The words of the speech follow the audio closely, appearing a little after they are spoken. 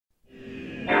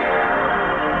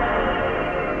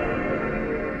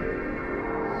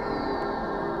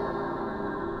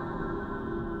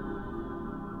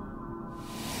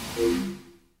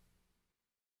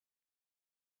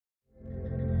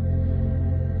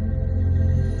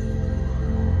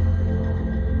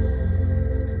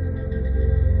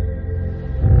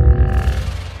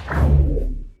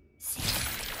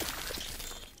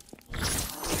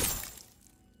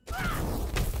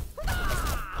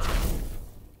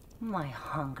My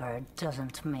hunger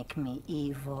doesn't make me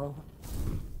evil.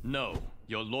 No,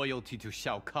 your loyalty to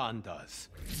Shao Kahn does.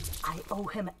 I owe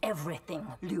him everything,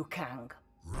 Liu Kang.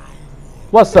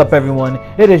 What's up, everyone?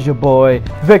 It is your boy,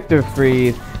 Victor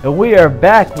Freeze, and we are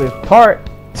back with part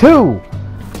 2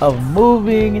 of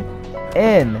Moving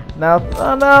In. Now,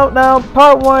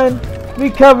 part 1,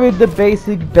 we covered the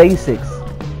basics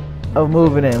of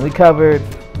moving in.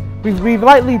 We've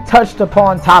lightly touched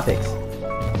upon topics.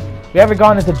 We haven't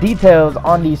gone into details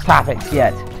on these topics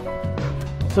yet.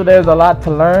 So there's a lot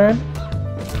to learn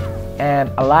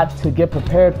and a lot to get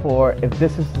prepared for if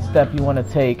this is the step you want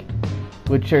to take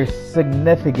with your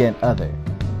significant other.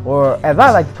 Or as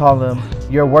I like to call them,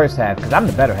 your worst half, because I'm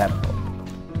the better half.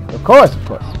 Of course.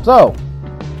 So,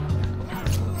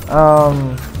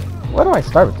 where do I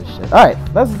start with this shit? Alright,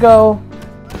 let's go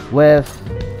with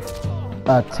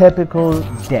a typical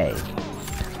day.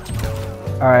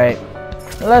 Alright.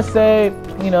 Let's say,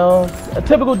 a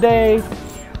typical day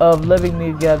of living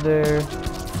together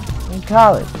in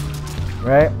college,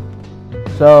 right?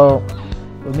 So,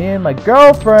 with me and my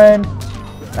girlfriend,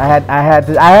 I had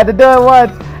to do it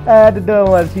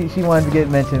once. She wanted to get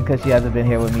mentioned because she hasn't been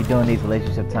here with me doing these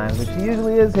relationship times, but she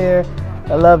usually is here.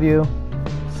 I love you.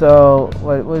 So,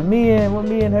 what me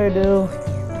and her do,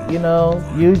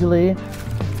 usually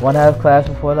one has class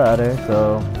before the other,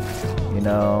 so.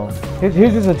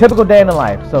 Here's just a typical day in the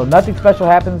life. So nothing special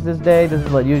happens this day. This is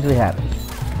what usually happens.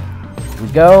 We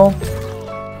go.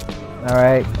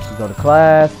 Alright. We go to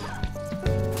class.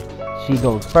 She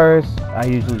goes first. I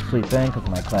usually sleep in because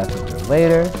my classes are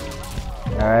later.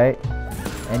 Alright.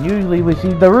 And usually we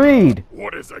see the read.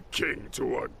 What is a king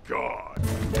to a god?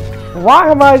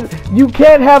 Why am I... You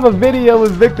can't have a video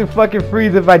with Victor fucking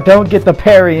Freeze if I don't get the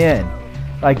parry in.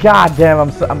 Like,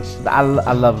 goddamn, I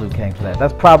love Liu Kang for that.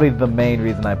 That's probably the main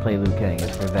reason I play Liu Kang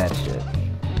is for that shit.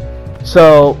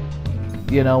 So,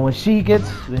 when she gets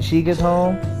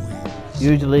home,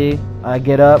 usually I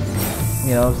get up,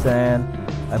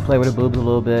 I play with her boobs a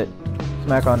little bit,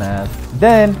 smack her on the ass.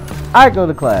 Then I go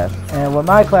to class, and what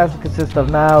my class consists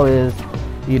of now is,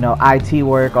 IT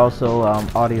work, also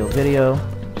audio video.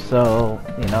 So,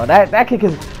 that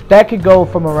could go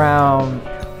from around,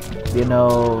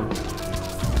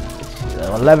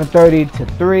 11:30 to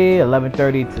 3,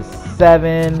 11:30 to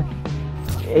 7.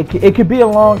 It could be a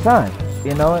long time,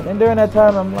 And during that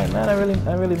time, I'm like, man, I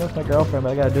really miss my girlfriend,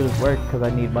 but I gotta do this work because I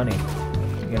need money.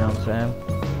 You know what I'm saying?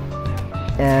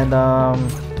 And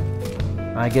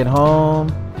I get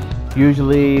home.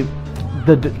 Usually,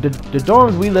 the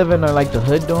dorms we live in are like the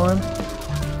hood dorms.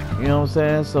 You know what I'm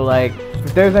saying? So like,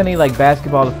 if there's any like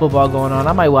basketball or football going on,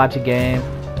 I might watch a game,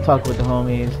 talk with the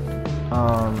homies.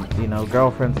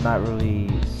 Girlfriend's not really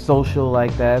social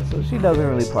like that, so she doesn't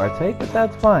really partake, but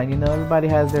that's fine, everybody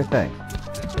has their thing.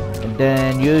 And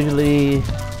then usually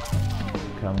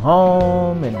come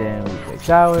home and then we take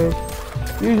showers,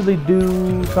 usually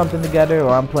do something together,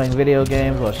 or I'm playing video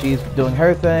games while she's doing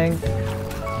her thing,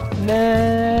 and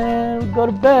then we go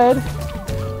to bed,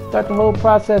 start the whole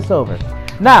process over.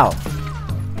 Now,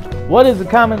 what is the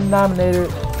common denominator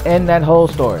in that whole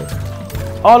story?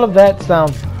 All of that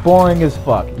sounds boring as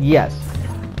fuck, yes,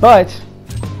 but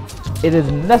it is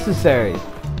necessary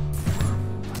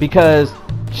because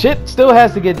shit still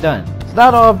has to get done. It's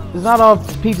not all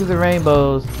peaches and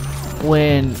rainbows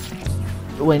when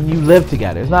you live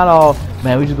together. It's not all,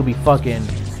 man, we just gonna be fucking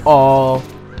all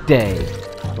day,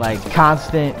 like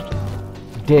constant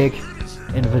dick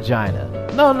and vagina.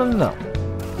 No.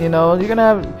 You're gonna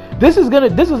have this is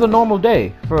a normal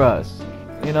day for us.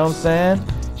 You know what I'm saying?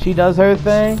 She does her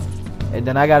thing, and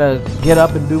then I gotta get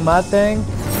up and do my thing,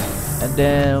 and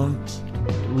then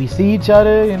we see each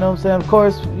other, you know what I'm saying? Of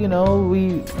course, we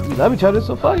love each other,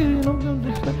 so fuck it,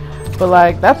 But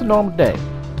like, that's a normal day.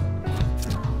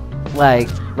 Like,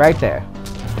 right there.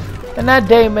 And that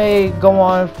day may go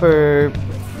on for,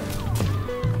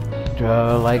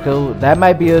 that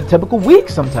might be a typical week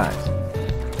sometimes.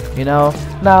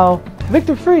 Now,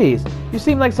 Victor Freeze, you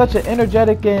seem like such an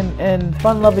energetic and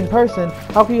fun-loving person.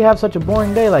 How can you have such a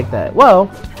boring day like that? Well,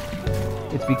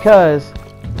 it's because,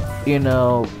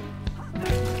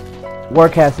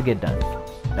 work has to get done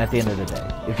at the end of the day.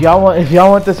 If y'all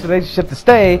want this relationship to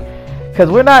stay, because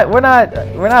we're not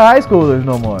high schoolers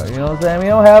no more. You know what I'm saying? We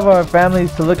don't have our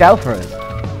families to look out for us.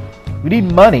 We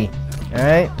need money, all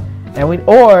right?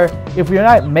 Or if we're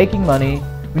not making money,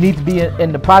 we need to be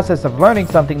in the process of learning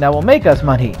something that will make us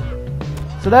money.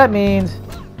 So that means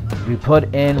we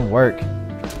put in work.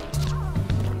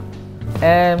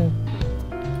 And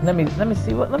let me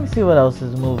see what else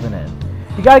is moving in.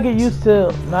 You gotta get used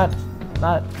to not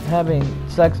having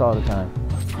sex all the time.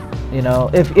 You know,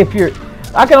 if you're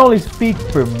I can only speak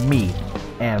for me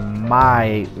and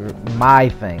my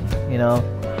thing, you know.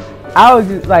 I was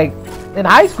just, like, in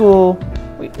high school,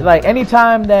 like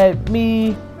anytime that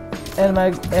me and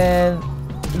my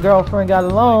girlfriend got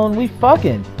alone, we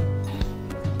fucking.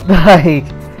 Like,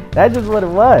 that's just what it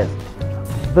was.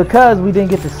 Because we didn't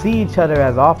get to see each other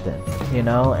as often, you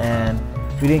know, and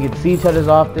we didn't get to see each other as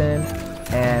often,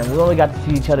 and we only got to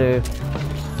see each other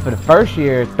for the first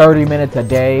year 30 minutes a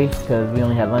day because we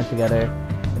only had lunch together.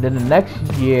 And then the next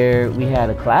year we had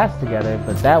a class together,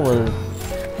 but that was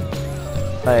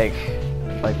like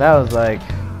that was like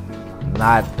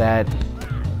not that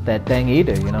thing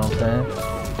either, you know what I'm saying?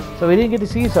 So we didn't get to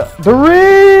see each other. The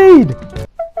read.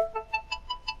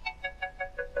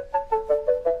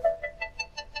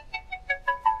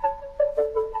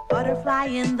 Butterfly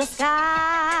in the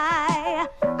sky,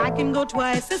 I can go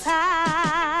twice as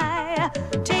high.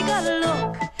 Take a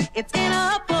look, it's in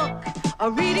a book,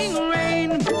 a reading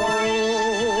rainbow.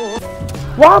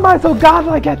 Why am I so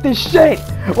godlike at this shit?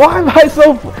 Why am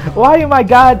I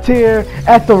god tier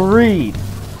at the read?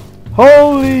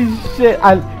 Holy shit,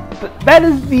 that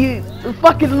is the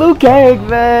fucking Liu Kang,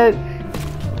 man.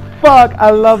 Fuck, I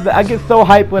love that. I get so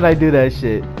hyped when I do that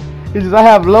shit. It's just, I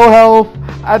have low health.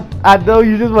 I know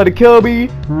you just want to kill me.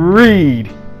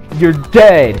 Read. You're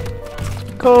dead.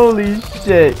 Holy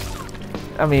shit.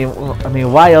 I mean,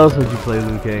 why else would you play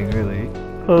Liu Kang, really?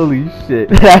 Holy shit.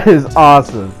 That is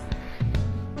awesome.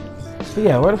 So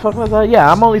yeah, where the fuck was I?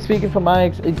 Yeah, I'm only speaking from my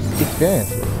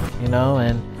experiences, you know,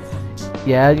 and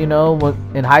yeah, you know,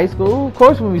 in high school, of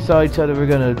course, when we saw each other, we're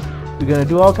gonna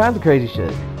do all kinds of crazy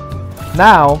shit.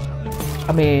 Now,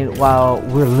 I mean, while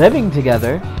we're living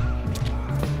together,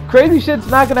 crazy shit's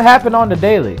not gonna happen on the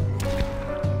daily.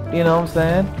 You know what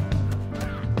I'm saying?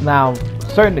 Now,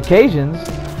 certain occasions,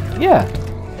 yeah,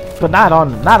 but not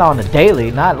on the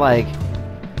daily. Not like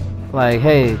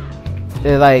hey,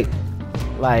 like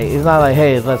it's not like,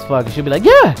 hey, let's fuck. She'll be like,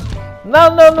 yeah, no,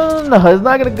 it's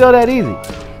not gonna go that easy.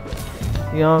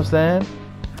 You know what I'm saying?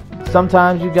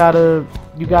 Sometimes you gotta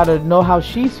know how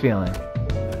she's feeling.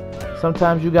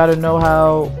 Sometimes you gotta know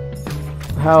how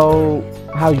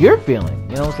you're feeling.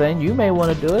 You know what I'm saying? You may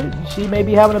want to do it. She may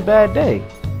be having a bad day.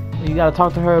 You gotta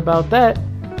talk to her about that,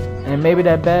 and maybe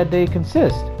that bad day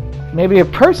maybe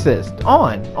it persists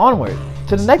onward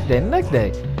to the next day. The next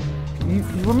day, you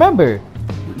remember,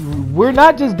 we're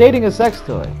not just dating a sex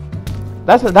toy.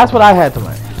 That's what I had to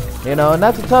learn. You know, and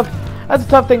that's a tough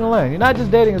thing to learn. You're not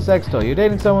just dating a sex toy. You're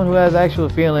dating someone who has actual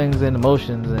feelings and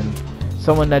emotions, and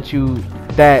someone that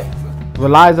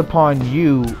relies upon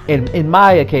you. In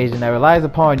my occasion, that relies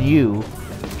upon you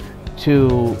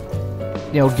to,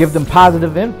 you know, give them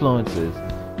positive influences,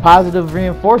 positive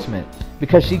reinforcement,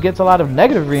 because she gets a lot of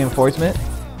negative reinforcement.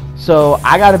 So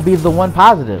I gotta be the one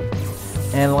positive,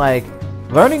 and like,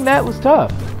 learning that was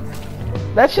tough.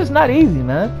 That's just not easy,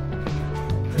 man.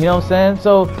 You know what I'm saying?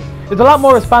 So it's a lot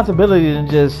more responsibility than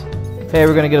just, hey,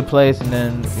 we're gonna get a place, and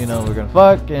then, you know, we're gonna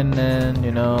fuck, and then,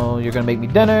 you know, you're gonna make me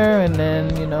dinner, and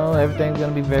then, you know, everything's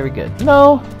gonna be very good.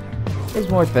 No, there's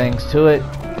more things to it.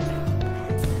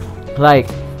 Like,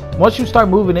 once you start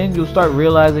moving in, you'll start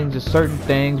realizing just certain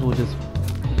things will just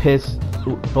piss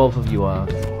both of you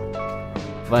off.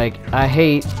 Like,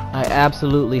 I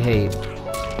absolutely hate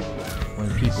when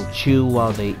people chew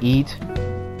while they eat,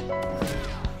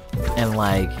 and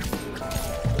like,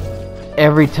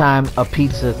 every time a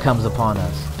pizza comes upon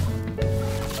us,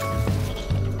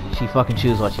 she fucking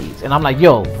chews while she eats. And I'm like,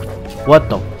 yo, what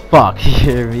the fuck? You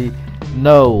hear me?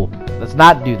 No, let's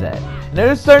not do that. And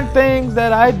there's certain things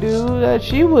that I do that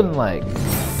she wouldn't like.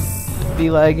 Be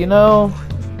like, you know,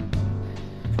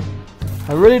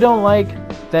 I really don't like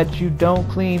that you don't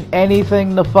clean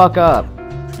anything the fuck up.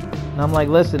 And I'm like,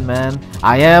 listen, man,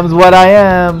 I am's what I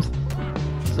am.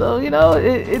 So, you know,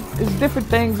 it's different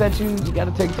things that you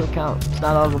gotta take into account. It's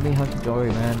not all gonna be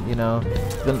hunky-dory, man. You know,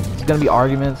 it's gonna be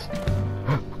arguments,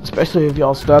 especially if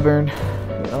y'all stubborn. You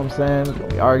know what I'm saying? It's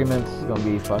gonna be arguments. It's gonna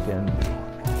be fucking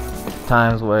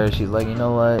times where she's like, you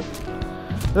know what?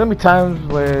 There's gonna be times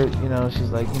where, you know, she's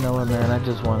like, you know what, man, I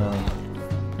just wanna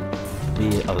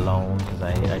be alone because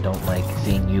I don't like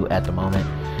seeing you at the moment.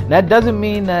 And that doesn't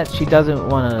mean that she doesn't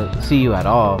wanna see you at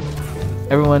all.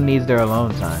 Everyone needs their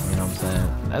alone time. You know what I'm saying?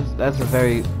 That's a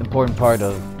very important part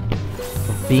of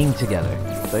being together.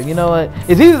 So, you know what?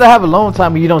 It's easy to have alone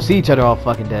time when you don't see each other all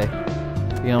fucking day.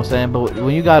 You know what I'm saying? But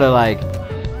when you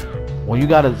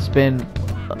gotta spend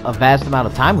a vast amount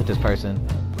of time with this person,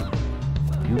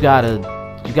 you gotta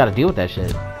deal with that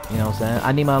shit. You know what I'm saying?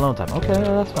 I need my alone time. Okay,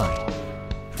 well, that's fine.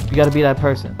 You gotta be that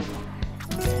person.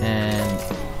 And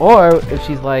or if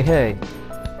she's like, hey,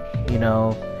 you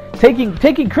know,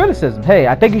 taking criticism. Hey,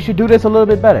 I think you should do this a little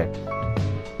bit better.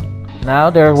 Now,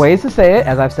 there are ways to say it,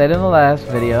 as I've said in the last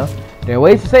video. There are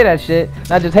ways to say that shit.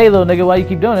 Not just, hey, little nigga, why you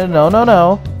keep doing it? No, no,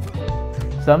 no.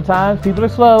 Sometimes people are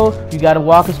slow. You gotta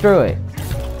walk us through it.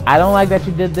 I don't like that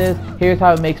you did this. Here's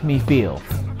how it makes me feel.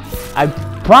 I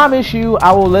promise you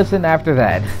I will listen after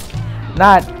that.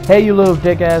 Not, hey, you little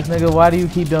dick ass nigga, why do you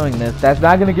keep doing this? That's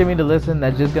not gonna get me to listen.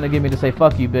 That's just gonna get me to say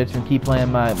fuck you, bitch, and keep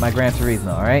playing my Gran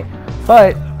Turismo, alright?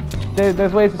 But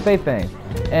there's ways to say things.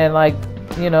 And like,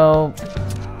 you know,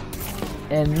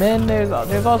 and men, there's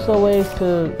also ways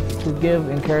to give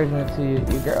encouragement to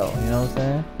your girl, you know what I'm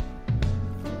saying?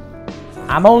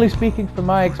 I'm only speaking from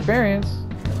my experience.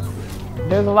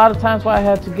 There's a lot of times where I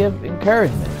had to give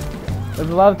encouragement. There's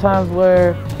a lot of times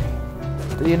where,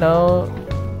 you know,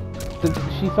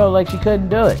 she felt like she couldn't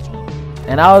do it,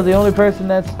 and I was the only person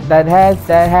that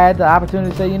had the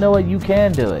opportunity to say, you know what, you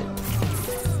can do it.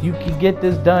 You can get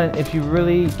this done if you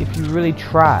really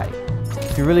try.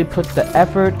 If you really put the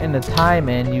effort and the time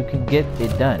in, you can get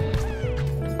it done.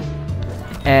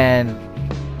 And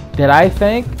did I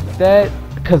think that?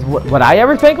 Because would I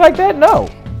ever think like that? No.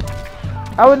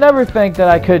 I would never think that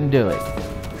I couldn't do it.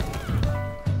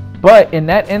 But in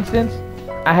that instance,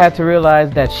 I had to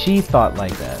realize that she thought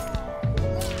like that.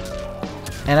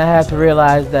 And I had to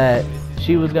realize that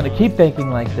she was going to keep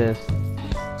thinking like this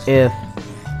if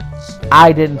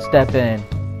I didn't step in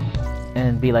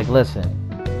and be like, listen,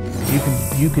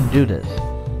 you can do this.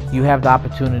 You have the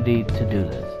opportunity to do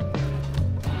this.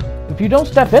 If you don't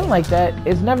step in like that,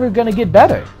 it's never going to get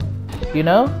better. You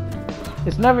know?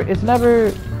 It's never,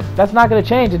 that's not going to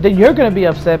change. And then you're going to be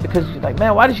upset because you're like,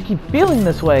 man, why does she keep feeling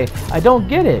this way? I don't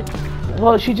get it.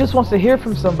 Well, she just wants to hear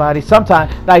from somebody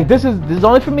sometimes. Like, this is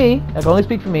only for me. I can only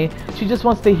speak for me. She just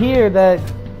wants to hear that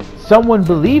someone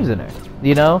believes in her,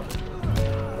 you know?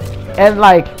 And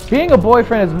like, being a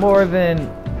boyfriend is more than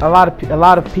a lot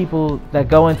of people that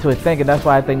go into it think, and that's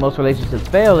why I think most relationships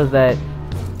fail, is that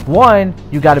one,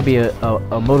 you got to be a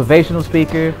motivational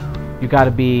speaker, you got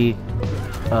to be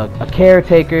a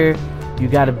caretaker, you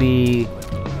got to be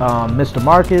Mr.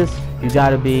 Marcus, you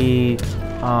got to be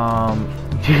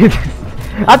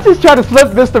I just tried to slip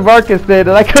Mr. Marcus in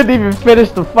and I couldn't even finish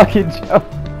the fucking joke.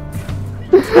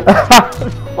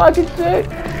 Fucking shit.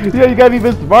 Yeah, you gotta be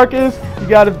Mr. Marcus. You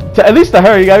gotta, at least to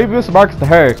her, you gotta be Mr. Marcus to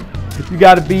her. You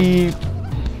gotta be,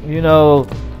 you know,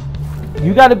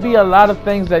 you gotta be a lot of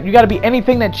things that, you gotta be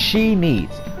anything that she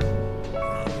needs.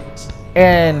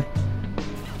 And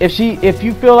if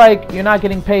you feel like you're not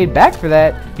getting paid back for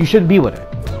that, you shouldn't be with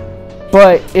her.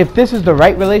 But if this is the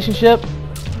right relationship,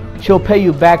 she'll pay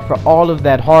you back for all of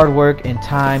that hard work and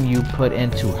time you put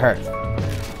into her.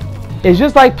 It's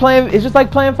just like playing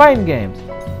fighting games.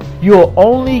 You'll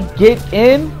only get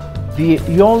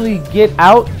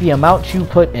out the amount you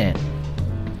put in.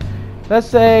 Let's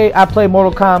say I play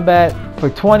Mortal Kombat for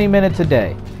 20 minutes a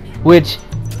day, which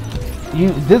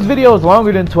this video is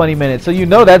longer than 20 minutes, so you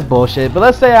know that's bullshit. But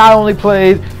let's say I only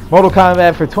played Mortal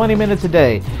Kombat for 20 minutes a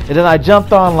day, and then I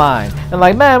jumped online and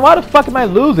like, man, why the fuck am I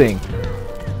losing?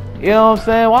 You know what I'm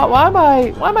saying? Why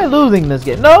am I losing this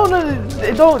game? No,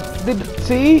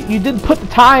 see, you didn't put the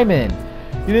time in.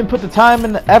 You didn't put the time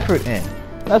and the effort in.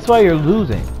 That's why you're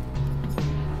losing.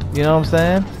 You know what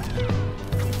I'm saying?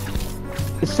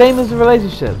 It's same as the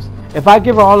relationships. If I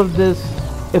give her all of this,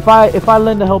 if I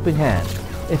lend a helping hand,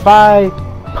 if I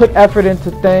put effort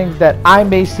into things that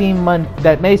may seem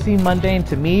mundane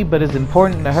to me but is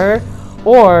important to her,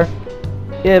 or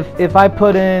if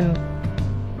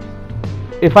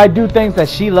I do things that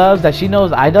she loves, that she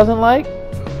knows I doesn't like,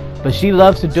 but she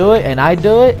loves to do it and I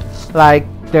do it. Like,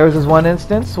 there was this one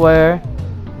instance where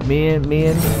me and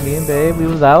babe, we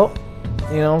was out,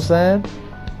 you know what I'm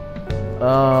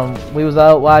saying? We was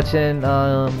out watching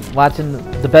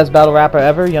the best battle rapper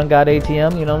ever, Young God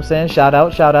ATM, you know what I'm saying? Shout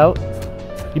out.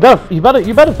 You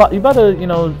better, you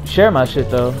know, share my shit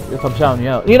though, if I'm shouting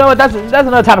you out. You know what, that's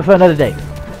another topic for another day.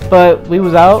 But we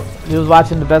was out, we was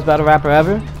watching the best battle rapper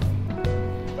ever.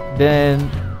 Then,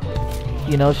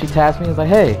 you know, she tasked me, was like,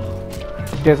 hey,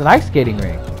 there's an ice skating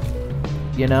ring,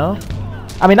 you know?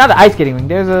 I mean, not an ice skating ring,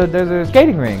 there's a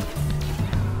skating ring.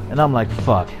 And I'm like,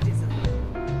 fuck.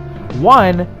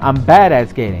 One, I'm bad at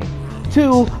skating.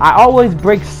 Two, I always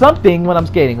break something when I'm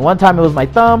skating. One time it was my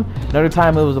thumb, another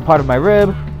time it was a part of my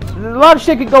rib. A lot of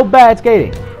shit could go bad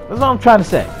skating. That's what I'm trying to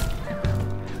say.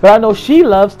 But I know she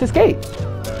loves to skate.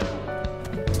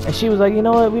 And she was like, you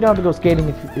know what, we don't have to go skating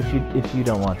if you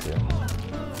don't want to.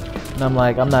 And I'm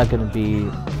like, I'm not gonna be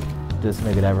this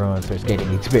nigga that ruins her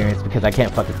skating experience because I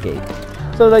can't fucking skate.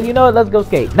 So I was like, you know what, let's go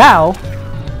skate. Now,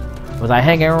 was I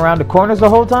hanging around the corners the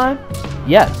whole time?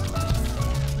 Yes.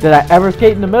 Did I ever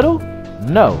skate in the middle?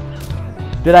 No.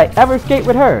 Did I ever skate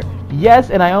with her?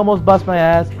 Yes, and I almost bust my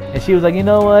ass. And she was like, you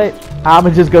know what? I'ma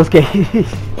just go skate.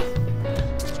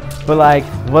 But like,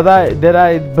 did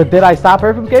I stop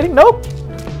her from skating? Nope.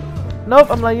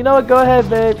 Nope. I'm like, you know what? Go ahead,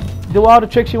 babe. Do all the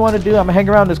tricks you want to do. I'm gonna hang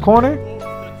around this corner.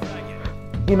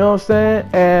 You know what I'm saying?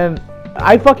 And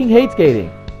I fucking hate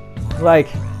skating. Like,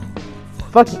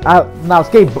 now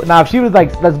if she was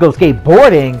like, let's go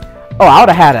skateboarding. Oh, I would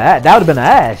have had that. That would have been an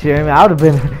ass. You know what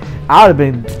I mean? I would have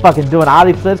been fucking doing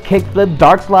ollie flips, kick flips,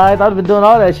 dark slides. I would have been doing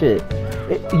all that shit.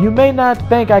 You may not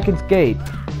think I can skate,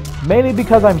 mainly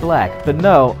because I'm black. But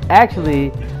no,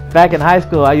 actually, back in high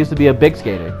school, I used to be a big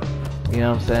skater. You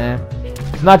know what I'm saying?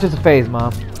 It's not just a phase,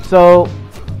 Mom. So,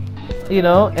 you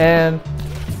know, and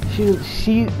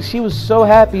she was so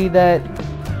happy that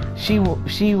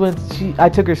I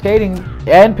took her skating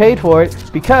and paid for it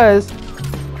because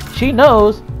she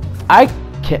knows I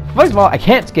can't. First of all, I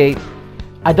can't skate.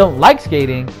 I don't like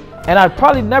skating, and I'd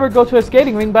probably never go to a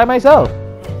skating ring by myself.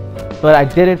 But I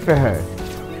did it for her,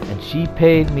 and she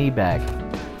paid me back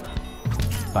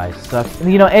by suck.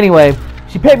 You know, anyway,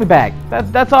 she paid me back.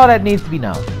 That's all that needs to be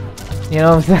known. You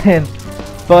know what I'm saying?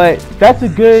 But that's a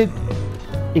good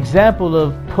example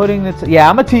of putting the. Yeah,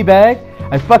 I'm a teabag.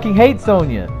 I fucking hate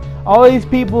Sonya. All these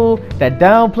people that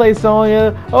downplay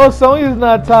Sonya. Oh, Sonya's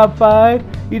not top 5.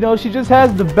 You know, she just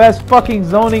has the best fucking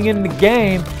zoning in the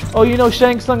game. Oh, you know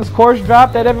Shang Tsung's course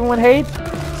drop that everyone hates?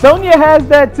 Sonya has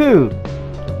that too.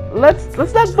 Let's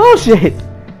not bullshit.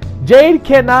 Jade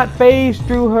cannot phase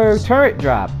through her turret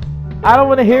drop. I don't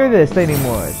want to hear this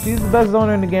anymore. She's the best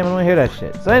zoner in the game. I don't want to hear that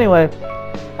shit. So anyway,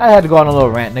 I had to go on a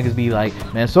little rant. Niggas be like,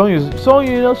 man, Sonya's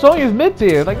mid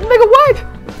tier. Like, nigga, what?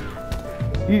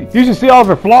 You should see all of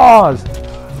her flaws.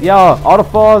 Y'all, all the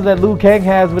flaws that Liu Kang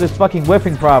has with his fucking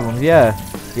whiffing problems. Yeah,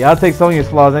 I'll take Sonya's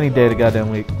flaws any day of the goddamn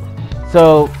week.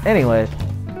 So, anyway,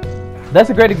 that's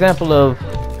a great example of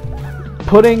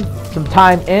putting some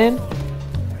time in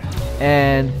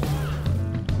and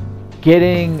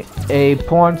getting a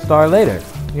porn star later.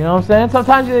 You know what I'm saying?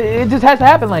 Sometimes it just has to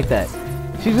happen like that.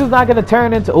 She's just not gonna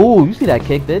turn into, ooh, you see that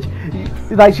kick, bitch?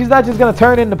 Like, she's not just gonna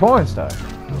turn into porn star.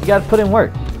 You gotta put in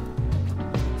work.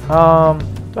 Do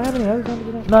I have any other time to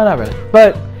do that? No, not really.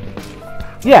 But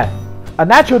yeah, a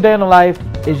natural day in the life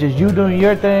is just you doing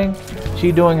your thing,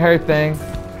 she doing her thing,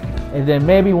 and then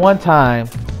maybe one time,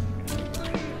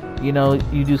 you know,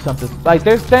 you do something like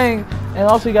there's thing, and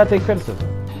also you gotta take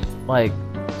criticism. Like,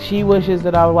 she wishes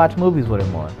that I would watch movies with her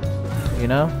more. You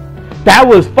know, that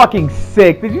was fucking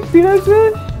sick. Did you see that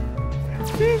shit?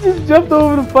 She just jumped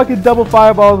over the fucking double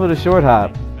fireballs with a short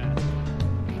hop.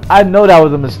 I know that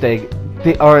was a mistake.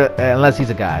 Or unless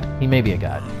he's a god, he may be a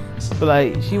god. But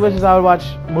like, she wishes I would watch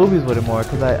movies with her more,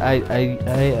 because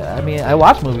I mean, I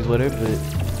watch movies with her,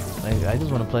 but like, I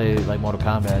just want to play like Mortal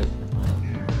Kombat.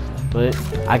 But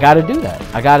I gotta do that.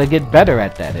 I gotta get better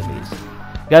at that at least.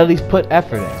 Gotta at least put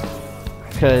effort in,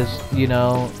 because you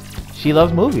know, she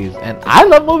loves movies, and I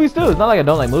love movies too. It's not like I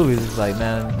don't like movies. It's like,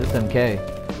 man, this MK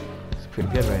is pretty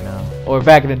good right now. Or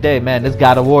back in the day, man, this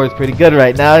God of War is pretty good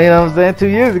right now. You know what I'm saying? 2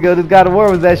 years ago, this God of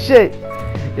War was that shit.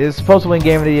 It's supposed to win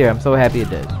Game of the Year. I'm so happy it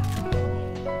did.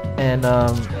 And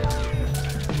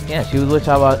yeah, she would wish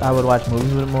I would watch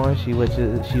movies with her more. She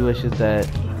wishes that,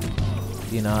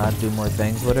 you know, I'd do more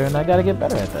things with her, and I gotta get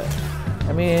better at that.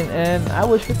 I mean, and I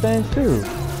wish for things too.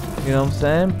 You know what I'm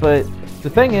saying? But the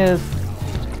thing is,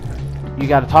 you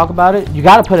gotta talk about it. You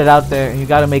gotta put it out there, and you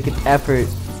gotta make an effort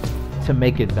to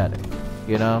make it better.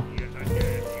 You know,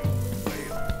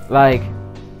 like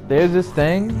there's this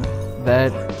thing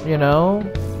that, you know,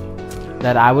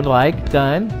 that I would like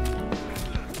done,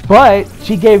 but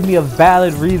she gave me a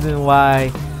valid reason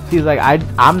why. She's like,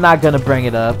 I'm not gonna bring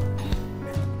it up.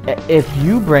 If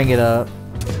you bring it up,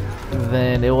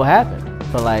 then it will happen,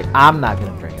 but like, I'm not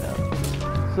gonna bring it up.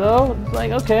 So it's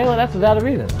like, okay, well, that's a valid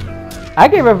reason. I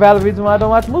gave her a valid reason why I don't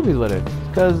watch movies with her,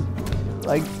 because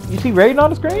like, you see Raiden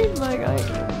on the screen, like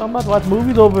I'm about to watch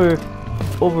movies over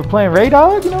playing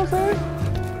Raidog. You know what I'm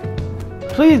saying?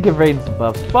 Please give Raiden some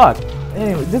buffs. Fuck.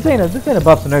 Anyway, this ain't a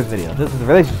buffs and nerds video. This is a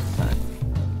relationship time.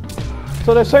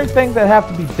 So there's certain things that have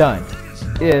to be done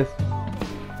if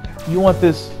you want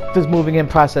this moving in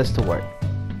process to work.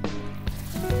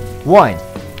 1,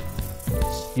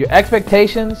 your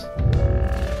expectations.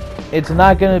 It's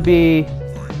not gonna be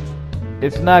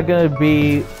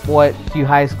what you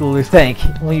high schoolers think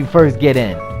when you first get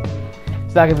in.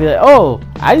 It's not gonna be like, oh,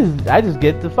 I just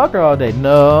get to fuck her all day.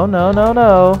 No.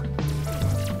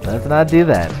 Let's not do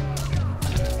that.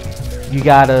 You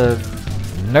gotta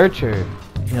nurture,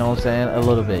 you know what I'm saying, a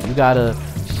little bit. You gotta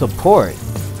support.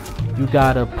 You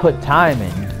gotta put time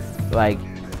in. Like,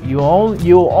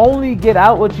 You'll only get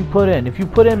out what you put in. If you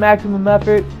put in maximum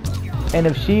effort, and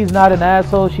if she's not an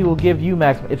asshole, she will give you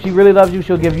maximum. If she really loves you,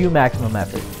 she'll give you maximum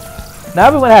effort. Now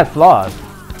everyone has flaws.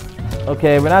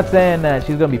 Okay, we're not saying that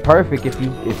she's gonna be perfect if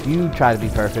you try to be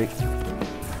perfect.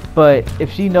 But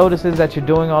if she notices that you're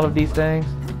doing all of these things,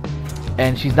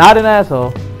 and she's not an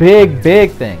asshole, big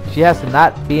thing. She has to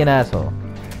not be an asshole.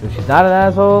 If she's not an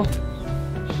asshole,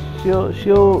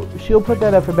 she'll put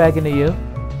that effort back into you,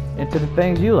 into the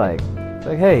things you like. It's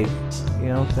like, hey, you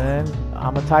know what I'm saying?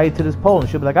 I'm gonna tie you to this pole, and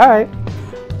she'll be like, all right.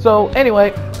 So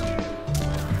anyway,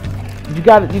 you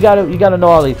gotta know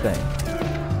all these things.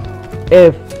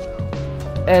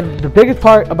 And the biggest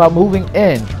part about moving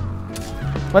in,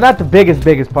 well, not the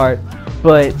biggest part,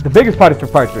 but the biggest part is for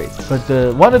part 3.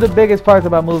 But one of the biggest parts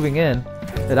about moving in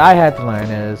that I had to learn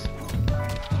is,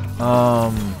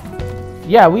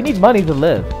 yeah, we need money to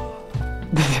live.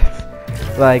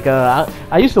 Like,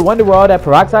 I used to wonder where all that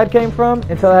peroxide came from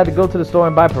until I had to go to the store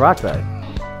and buy peroxide.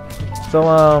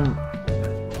 So,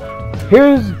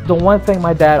 here's the one thing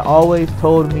my dad always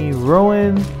told me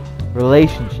ruins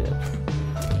relationships.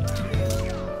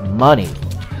 Money.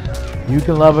 You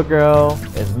can love a girl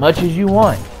as much as you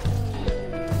want,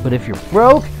 but if you're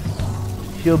broke,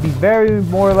 she'll be very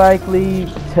more likely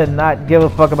to not give a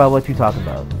fuck about what you talk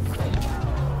about.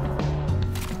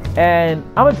 And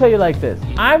I'm gonna tell you like this,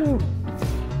 I'm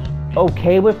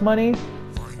okay with money,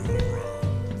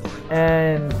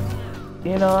 and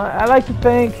you know, I like to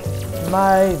think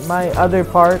my other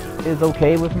part is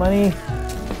okay with money.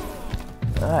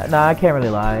 Nah, I can't really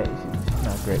lie, it's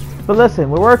not great, but listen,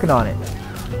 we're working on it.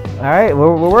 All right,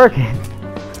 we're working,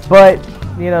 but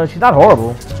you know, she's not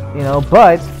horrible, you know,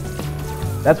 but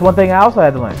that's one thing I also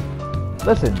had to learn.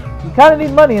 Listen, you kind of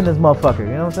need money in this motherfucker,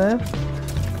 you know what I'm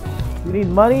saying? We need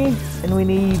money, and we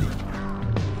need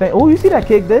oh, you see that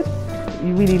kick this?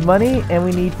 We need money, and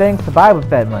we need things to buy with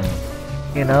that money.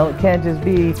 You know, it can't just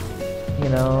be, you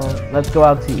know, let's go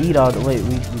out to eat all the way.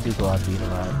 We do go out to eat a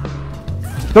lot.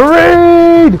 The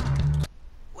read!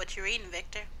 What you reading,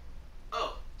 Victor?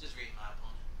 Oh, just reading my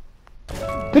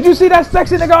opponent. Did you see that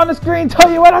sexy nigga on the screen?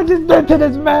 Tell you what I just did to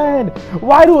this man.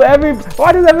 Why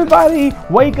does everybody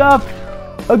wake up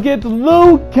against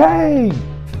Liu Kang?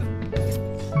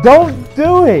 Don't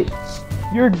do it.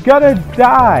 You're gonna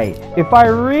die. If I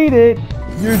read it,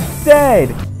 you're dead.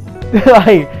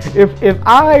 Like, if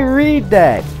I read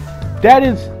that, that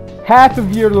is half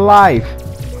of your life.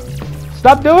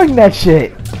 Stop doing that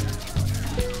shit.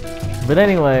 But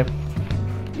anyway,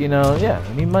 you know, yeah,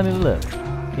 we need money to live.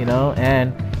 You know,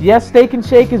 and yes, Steak and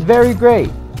Shake is very great,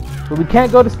 but we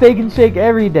can't go to Steak and Shake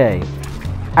every day.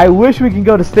 I wish we can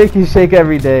go to Steak and Shake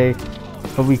every day,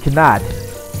 but we cannot,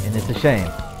 and it's a shame.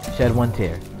 Shed one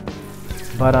tear.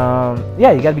 But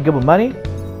yeah, you gotta be good with money.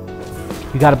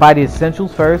 You gotta buy the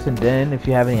essentials first, and then if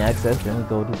you have any excess, then we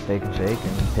go to Steak and Shake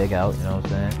and we take out. You know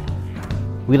what I'm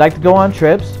saying? We like to go on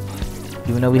trips,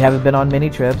 even though we haven't been on many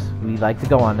trips. We like to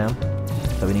go on them,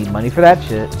 so we need money for that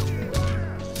shit.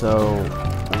 So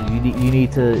you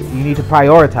need to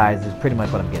prioritize. Is pretty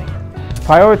much what I'm getting at.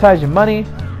 Prioritize your money.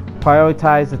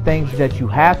 Prioritize the things that you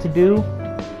have to do.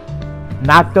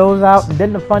 Knock those out, and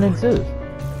then the fun ensues.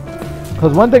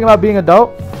 Because one thing about being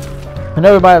adult, and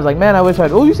everybody's like, man, I wish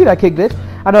I'd... Oh, you see that kick, bitch?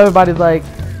 I know everybody's like,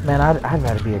 man, I'd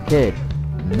rather be a kid.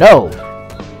 No.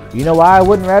 You know why I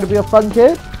wouldn't rather be a fucking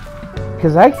kid?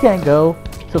 Because I can't go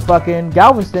to fucking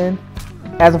Galveston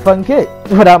as a fucking kid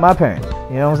without my parents.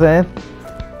 You know what I'm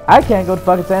saying? I can't go to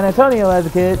fucking San Antonio as a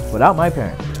kid without my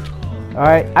parents.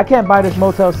 Alright? I can't buy this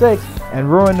Motel 6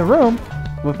 and ruin the room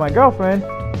with my girlfriend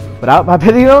without my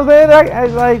parents. You know what I'm saying? I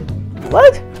like,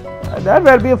 what? I'd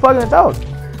rather be a fucking adult.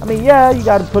 I mean, yeah, you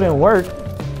gotta put in work,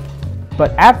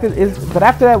 but after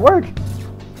that work,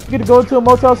 you get to go to a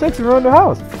Motel 6 and ruin the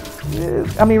house.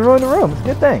 I mean, ruin the room. It's a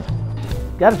good thing.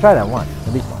 You gotta try that once,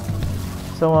 at least once.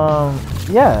 So,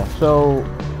 yeah. So,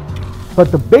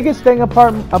 but the biggest thing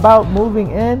about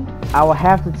moving in, I will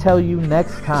have to tell you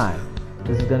next time.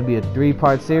 This is gonna be a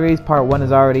 3-part series. Part 1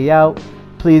 is already out.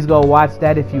 Please go watch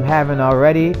that if you haven't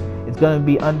already. It's gonna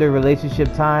be under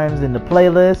Relationship Times in the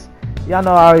playlist. Y'all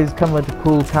know I always come with the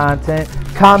cool content.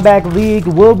 Combat League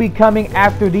will be coming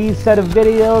after these set of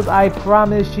videos, I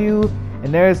promise you.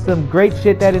 And there's some great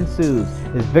shit that ensues.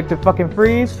 It's Victor fucking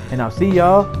Freeze, and I'll see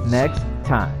y'all next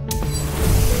time.